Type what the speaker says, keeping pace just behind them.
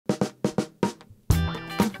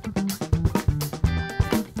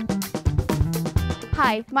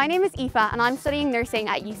Hi, my name is Aoife and I'm studying nursing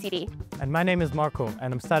at UCD. And my name is Marko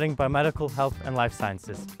and I'm studying biomedical health and life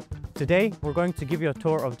sciences. Today, we're going to give you a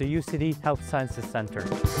tour of the UCD Health Sciences Centre.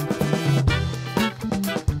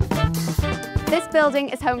 This building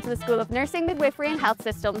is home to the School of Nursing, Midwifery and Health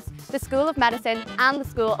Systems, the School of Medicine and the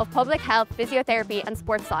School of Public Health, Physiotherapy and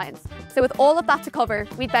Sports Science. So with all of that to cover,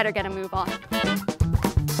 we'd better get a move on.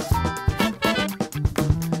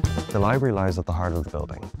 The library lies at the heart of the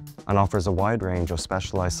building and offers a wide range of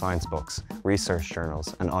specialised science books, research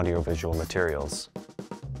journals and audiovisual materials.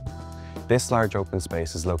 This large open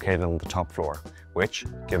space is located on the top floor, which,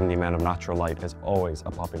 given the amount of natural light, is always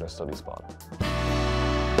a popular study spot.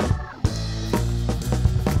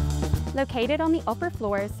 Located on the upper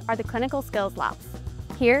floors are the clinical skills labs.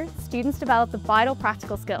 Here, students develop the vital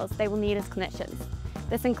practical skills they will need as clinicians.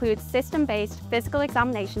 This includes system-based physical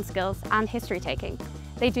examination skills and history taking.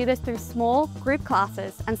 They do this through small group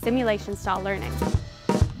classes and simulation-style learning.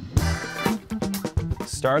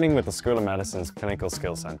 Starting with the School of Medicine's Clinical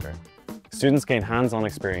Skills Centre, students gain hands-on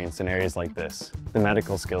experience in areas like this, the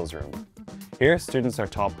Medical Skills Room. Here, students are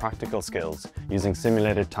taught practical skills using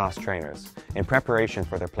simulated task trainers in preparation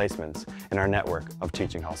for their placements in our network of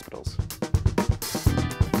teaching hospitals.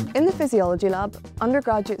 In the physiology lab,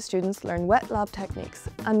 undergraduate students learn wet lab techniques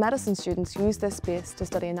and medicine students use this space to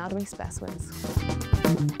study anatomy specimens.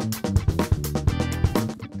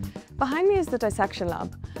 Behind me is the dissection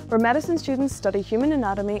lab, where medicine students study human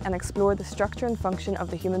anatomy and explore the structure and function of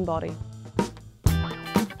the human body.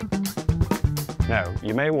 Now,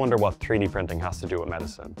 you may wonder what 3D printing has to do with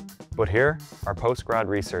medicine, but here, our postgrad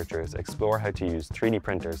researchers explore how to use 3D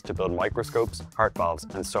printers to build microscopes, heart valves,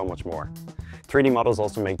 and so much more. 3D models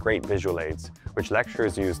also make great visual aids, which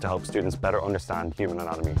lecturers use to help students better understand human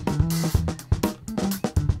anatomy.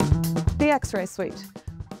 The X-ray suite.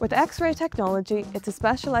 With X-ray technology, it's a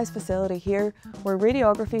specialised facility here where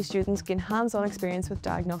radiography students gain hands-on experience with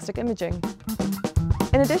diagnostic imaging.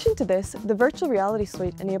 In addition to this, the virtual reality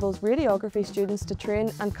suite enables radiography students to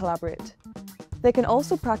train and collaborate. They can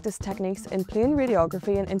also practice techniques in plain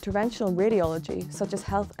radiography and interventional radiology, such as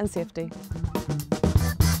health and safety.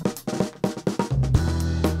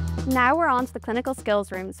 Now we're on to the clinical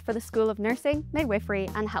skills rooms for the School of Nursing, Midwifery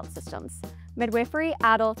and Health Systems. Midwifery,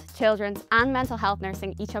 adult, children's and mental health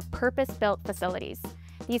nursing each have purpose-built facilities.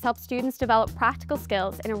 These help students develop practical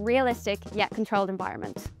skills in a realistic yet controlled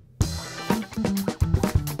environment.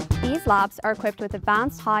 These labs are equipped with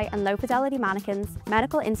advanced high and low fidelity mannequins,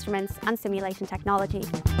 medical instruments and simulation technology.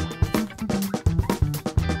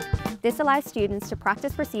 This allows students to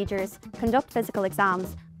practice procedures, conduct physical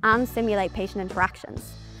exams and simulate patient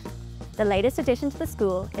interactions. The latest addition to the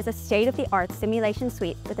school is a state-of-the-art simulation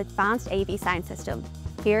suite with advanced AV sound system.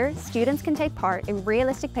 Here, students can take part in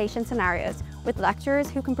realistic patient scenarios with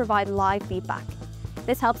lecturers who can provide live feedback.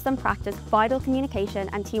 This helps them practice vital communication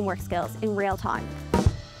and teamwork skills in real time.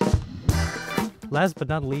 Last but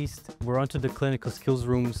not least, we're on to the clinical skills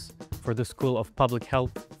rooms for the School of Public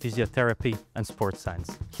Health, Physiotherapy and Sports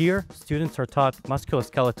Science. Here, students are taught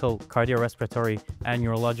musculoskeletal, cardiorespiratory and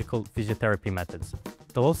neurological physiotherapy methods.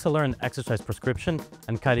 They'll also learn exercise prescription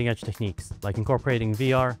and cutting-edge techniques, like incorporating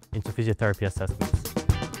VR into physiotherapy assessments.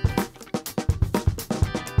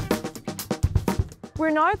 We're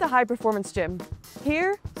now at the High Performance Gym.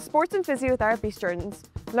 Here, sports and physiotherapy students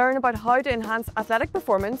learn about how to enhance athletic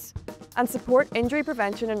performance and support injury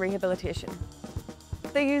prevention and rehabilitation.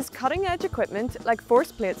 They use cutting-edge equipment like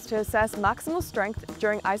force plates to assess maximal strength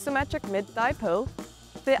during isometric mid-thigh pull,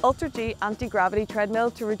 the Ultra-G anti-gravity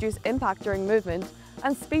treadmill to reduce impact during movement,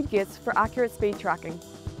 and speed gates for accurate speed tracking.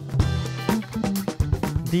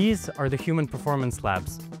 These are the Human Performance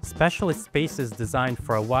Labs, specialist spaces designed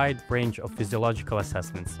for a wide range of physiological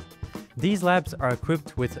assessments. These labs are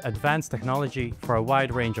equipped with advanced technology for a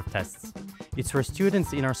wide range of tests. It's where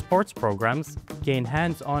students in our sports programs gain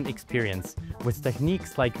hands-on experience with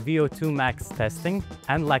techniques like VO2 max testing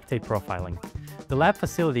and lactate profiling. The lab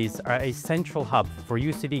facilities are a central hub for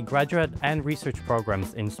UCD graduate and research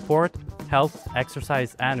programs in sport, health,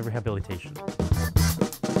 exercise and rehabilitation.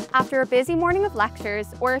 After a busy morning of lectures,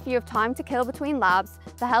 or if you have time to kill between labs,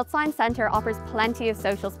 the Health Science Centre offers plenty of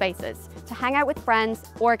social spaces to hang out with friends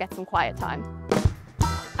or get some quiet time.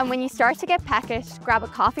 And when you start to get peckish, grab a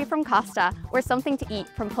coffee from Costa or something to eat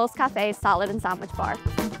from Pulse Cafe's salad and sandwich bar.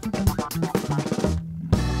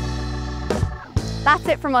 That's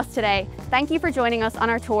it from us today. Thank you for joining us on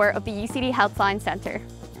our tour of the UCD Health Science Centre.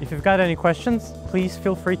 If you've got any questions, please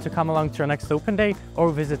feel free to come along to our next open day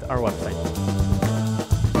or visit our website.